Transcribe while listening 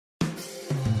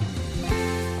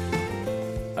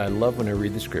I love when I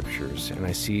read the scriptures and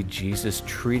I see Jesus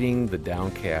treating the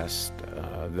downcast,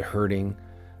 the hurting,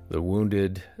 the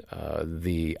wounded,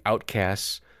 the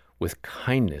outcasts with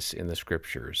kindness in the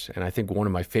scriptures. And I think one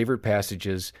of my favorite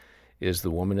passages is the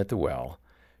woman at the well.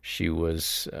 She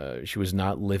was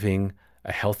not living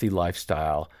a healthy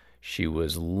lifestyle. She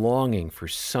was longing for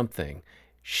something.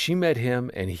 She met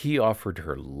him and he offered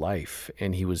her life,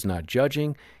 and he was not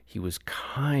judging. He was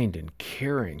kind and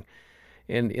caring.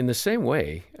 And in the same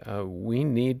way, we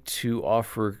need to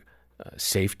offer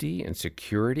safety and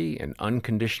security and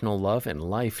unconditional love and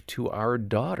life to our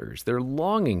daughters. They're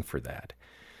longing for that.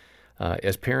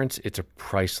 As parents, it's a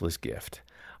priceless gift.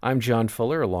 I'm John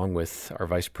Fuller, along with our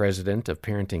Vice President of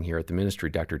Parenting here at the ministry,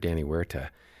 Dr. Danny Huerta.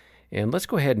 And let's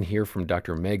go ahead and hear from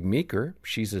Dr. Meg Meeker.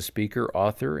 She's a speaker,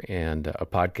 author, and a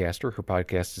podcaster. Her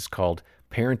podcast is called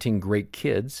Parenting Great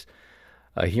Kids.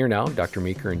 Here now, Dr.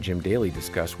 Meeker and Jim Daly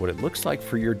discuss what it looks like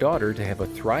for your daughter to have a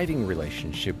thriving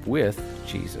relationship with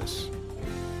Jesus.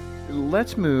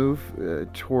 Let's move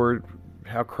toward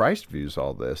how Christ views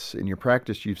all this. In your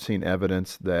practice, you've seen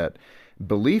evidence that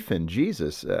belief in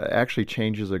Jesus actually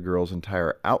changes a girl's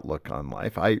entire outlook on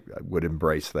life. I would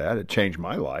embrace that. It changed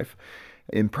my life.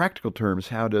 In practical terms,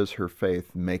 how does her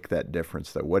faith make that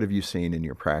difference, though? What have you seen in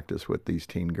your practice with these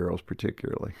teen girls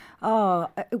particularly? Oh,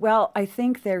 well, I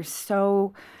think they're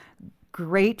so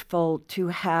grateful to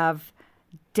have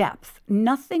depth.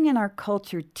 Nothing in our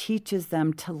culture teaches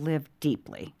them to live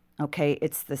deeply. Okay,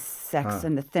 it's the sex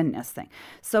and the thinness thing.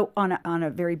 So on a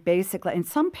very basic level, and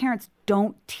some parents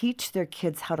don't teach their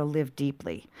kids how to live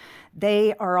deeply.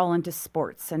 They are all into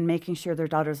sports and making sure their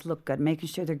daughters look good, making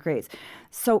sure their grades.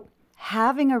 So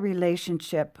having a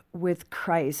relationship with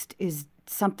Christ is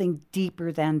something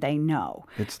deeper than they know.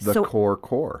 It's the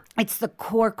core. It's the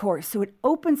core. So it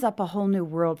opens up a whole new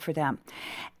world for them.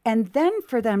 And then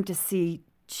for them to see,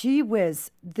 gee whiz,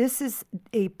 this is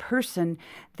a person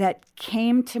that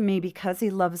came to me because he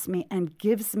loves me and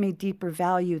gives me deeper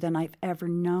value than I've ever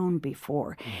known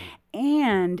before.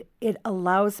 And it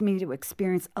allows me to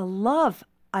experience a love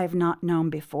I've not known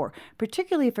before,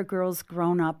 particularly if a girl's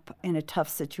grown up in a tough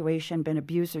situation, been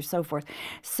abused or so forth.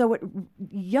 So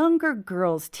younger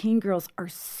girls, teen girls, are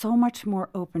so much more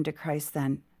open to Christ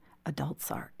than adults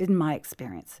are, in my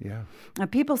experience. Yeah. Now,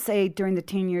 people say during the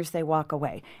teen years they walk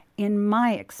away. In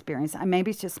my experience, and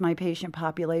maybe it's just my patient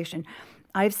population,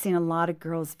 I've seen a lot of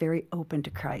girls very open to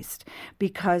Christ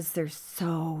because they're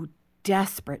so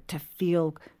desperate to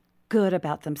feel good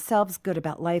about themselves, good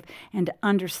about life, and to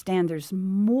understand there's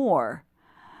more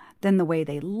than the way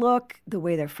they look, the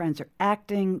way their friends are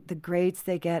acting, the grades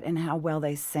they get, and how well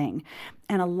they sing.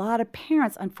 And a lot of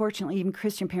parents, unfortunately, even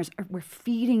Christian parents, we're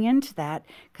feeding into that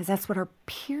because that's what our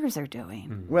peers are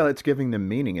doing. Well, it's giving them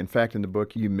meaning. In fact, in the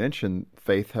book, you mentioned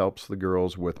faith helps the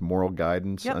girls with moral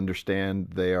guidance, understand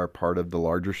they are part of the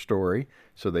larger story,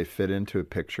 so they fit into a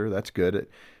picture. That's good.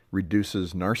 It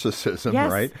reduces narcissism,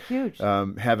 right? Huge.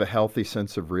 Have a healthy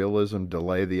sense of realism,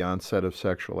 delay the onset of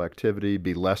sexual activity,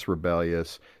 be less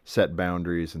rebellious, set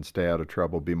boundaries and stay out of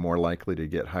trouble, be more likely to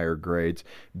get higher grades,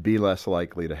 be less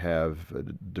likely to have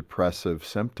depressive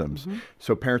symptoms. Mm-hmm.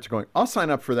 So parents are going, I'll sign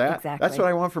up for that. Exactly. That's what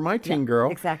I want for my teen girl.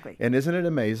 Exactly. And isn't it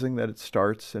amazing that it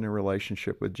starts in a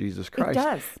relationship with Jesus Christ? It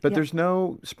does. But there's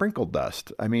no sprinkle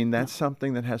dust. I mean, that's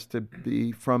something that has to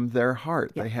be from their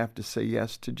heart. They have to say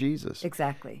yes to Jesus.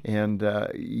 Exactly. And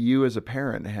you as a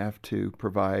parent have to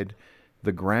provide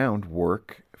the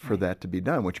groundwork for that to be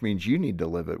done, which means you need to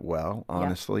live it well,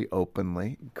 honestly,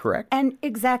 openly, correct? And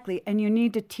exactly. And you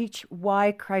need to teach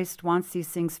why Christ wants these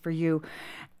things for you,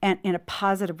 and in a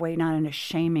positive way, not in a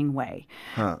shaming way.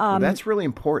 Well, that's really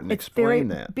important. Explain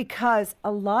that. Because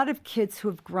a lot of kids who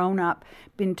have grown up,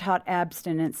 been taught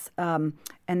abstinence, and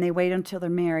they wait until they're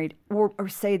married, or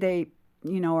say they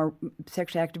are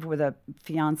sexually active with a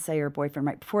fiance or boyfriend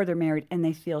right before they're married, and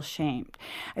they feel shamed.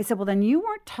 I said, well, then you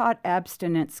weren't taught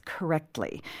abstinence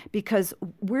correctly, because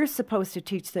we're supposed to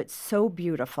teach that's so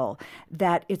beautiful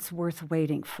that it's worth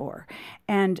waiting for,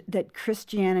 and that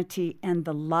Christianity and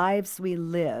the lives we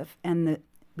live and the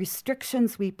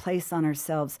restrictions we place on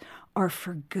ourselves are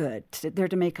for good. They're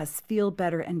to make us feel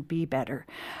better and be better.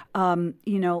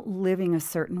 Living a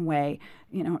certain way,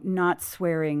 not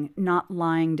swearing, not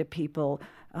lying to people,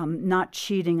 not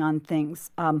cheating on things.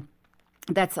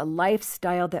 That's a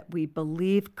lifestyle that we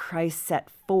believe Christ set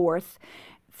forth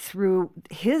through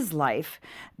his life,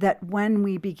 that when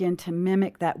we begin to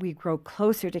mimic that, we grow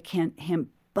closer to him.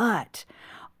 But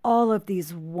all of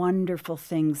these wonderful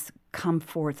things come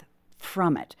forth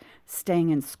from it: staying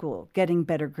in school, getting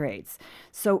better grades.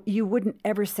 So you wouldn't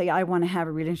ever say, I want to have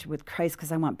a relationship with Christ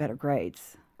because I want better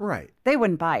grades. Right. They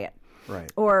wouldn't buy it.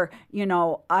 Right. Or,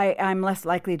 I'm less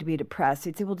likely to be depressed.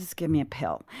 He'd say, well, just give me a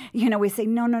pill. We say,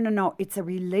 no. It's a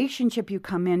relationship you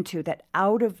come into that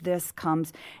out of this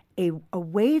comes a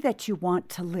way that you want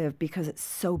to live because it's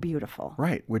so beautiful.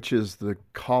 Right, which is the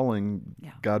calling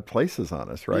God places on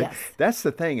us, right? Yes. That's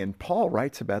the thing, and Paul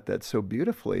writes about that so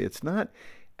beautifully. It's not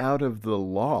out of the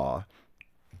law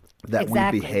that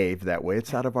we behave that way.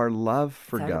 It's out of our love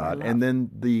for God. And then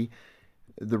the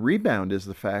rebound is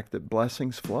the fact that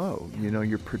blessings flow.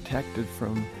 You're protected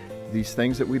from these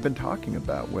things that we've been talking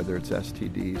about, whether it's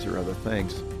STDs or other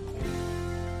things.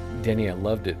 Danny, I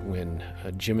loved it when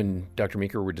Jim and Dr.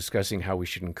 Meeker were discussing how we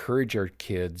should encourage our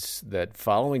kids that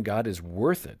following God is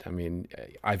worth it. I mean,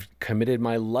 I've committed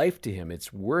my life to Him.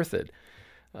 It's worth it.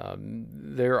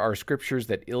 There are scriptures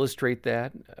that illustrate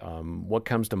that. What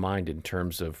comes to mind in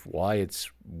terms of why it's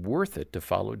worth it to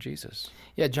follow Jesus?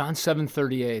 Yeah, John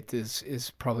 7:38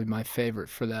 is probably my favorite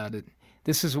for that.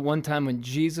 This is one time when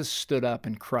Jesus stood up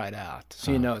and cried out.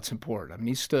 So it's important. I mean,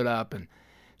 He stood up and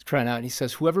crying out, and He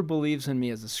says, whoever believes in me,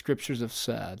 as the scriptures have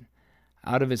said,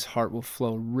 out of his heart will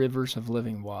flow rivers of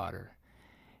living water.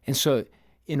 And so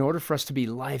in order for us to be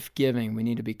life-giving, we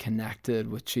need to be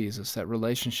connected with Jesus. That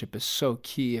relationship is so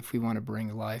key if we want to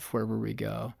bring life wherever we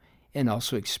go and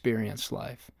also experience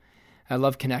life. I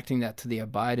love connecting that to the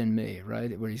abide in me,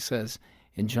 right? Where He says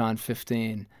in John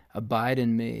 15, abide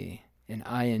in me and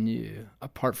I in you.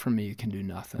 Apart from me, you can do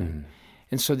nothing. Mm-hmm.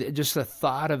 And so just the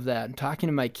thought of that, and talking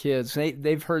to my kids,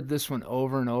 they've heard this one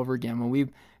over and over again. When we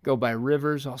go by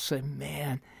rivers, I'll say,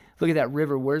 man, look at that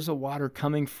river. Where's the water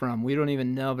coming from? We don't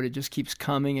even know, but it just keeps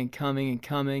coming and coming and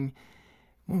coming.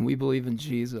 When we believe in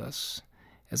Jesus,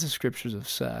 as the scriptures have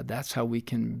said, that's how we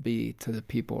can be to the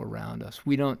people around us.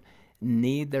 We don't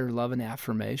need their love and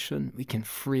affirmation. We can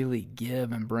freely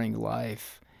give and bring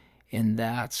life. And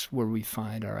that's where we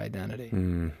find our identity.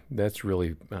 That's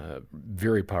really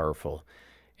very powerful.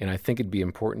 And I think it'd be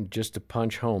important just to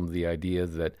punch home the idea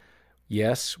that,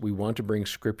 yes, we want to bring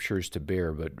scriptures to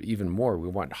bear, but even more, we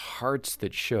want hearts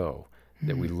that show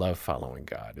that we love following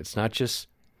God. It's not just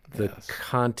the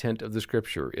content of the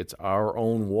scripture. It's our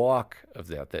own walk of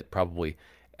that probably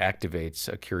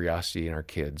activates a curiosity in our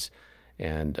kids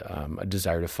and a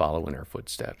desire to follow in our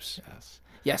footsteps.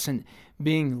 Yes, and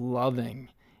being loving.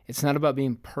 It's not about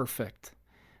being perfect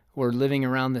or living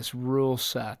around this rule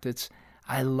set. It's,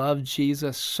 I love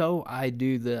Jesus, so I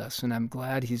do this, and I'm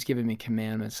glad He's given me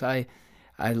commandments. I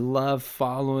love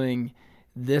following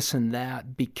this and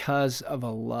that because of a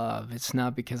love. It's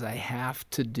not because I have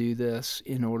to do this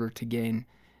in order to gain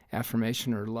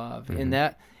affirmation or love. Mm-hmm. And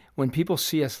that, when people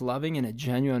see us loving in a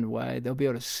genuine way, they'll be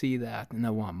able to see that and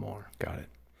they'll want more. Got it.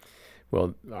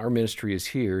 Well, our ministry is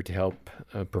here to help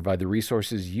provide the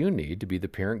resources you need to be the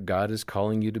parent God is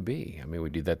calling you to be. I mean, we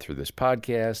do that through this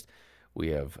podcast.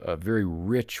 We have a very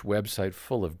rich website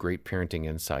full of great parenting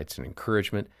insights and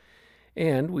encouragement.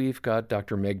 And we've got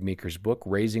Dr. Meg Meeker's book,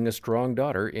 Raising a Strong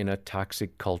Daughter in a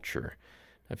Toxic Culture.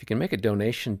 Now, if you can make a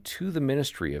donation to the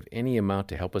ministry of any amount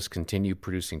to help us continue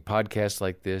producing podcasts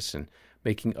like this and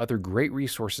making other great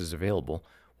resources available,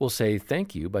 we'll say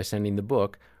thank you by sending the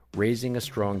book, Raising a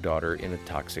Strong Daughter in a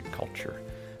Toxic Culture.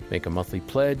 Make a monthly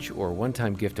pledge or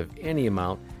one-time gift of any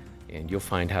amount, and you'll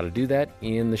find how to do that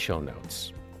in the show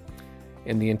notes.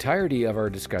 And the entirety of our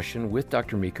discussion with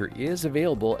Dr. Meeker is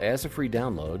available as a free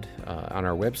download on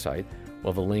our website.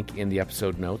 We'll have a link in the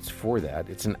episode notes for that.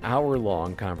 It's an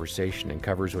hour-long conversation and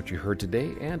covers what you heard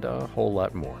today and a whole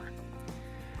lot more.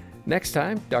 Next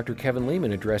time, Dr. Kevin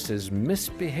Lehman addresses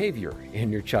misbehavior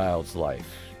in your child's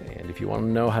life. And if you want to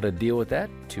know how to deal with that,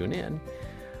 tune in.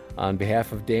 On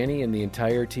behalf of Danny and the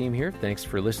entire team here, thanks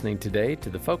for listening today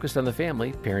to the Focus on the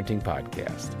Family Parenting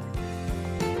Podcast.